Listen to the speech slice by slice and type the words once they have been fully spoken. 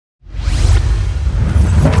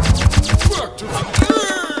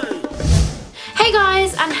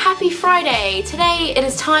Friday! Today it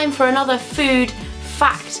is time for another food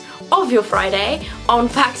fact of your Friday on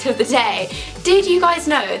Fact of the Day. Did you guys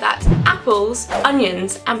know that apples,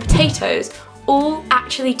 onions and potatoes all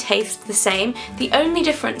actually taste the same? The only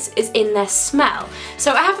difference is in their smell.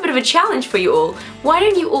 So I have a bit of a challenge for you all. Why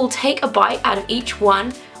don't you all take a bite out of each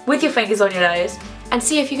one with your fingers on your nose and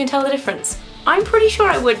see if you can tell the difference? I'm pretty sure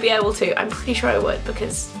I would be able to. I'm pretty sure I would,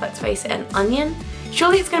 because let's face it, an onion?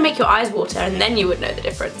 Surely it's gonna make your eyes water and then you would know the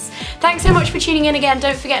difference. Thanks so much for tuning in again.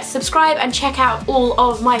 Don't forget to subscribe and check out all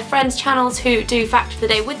of my friends' channels who do Fact of the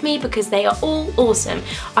Day with me because they are all awesome.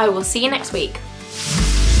 I will see you next week.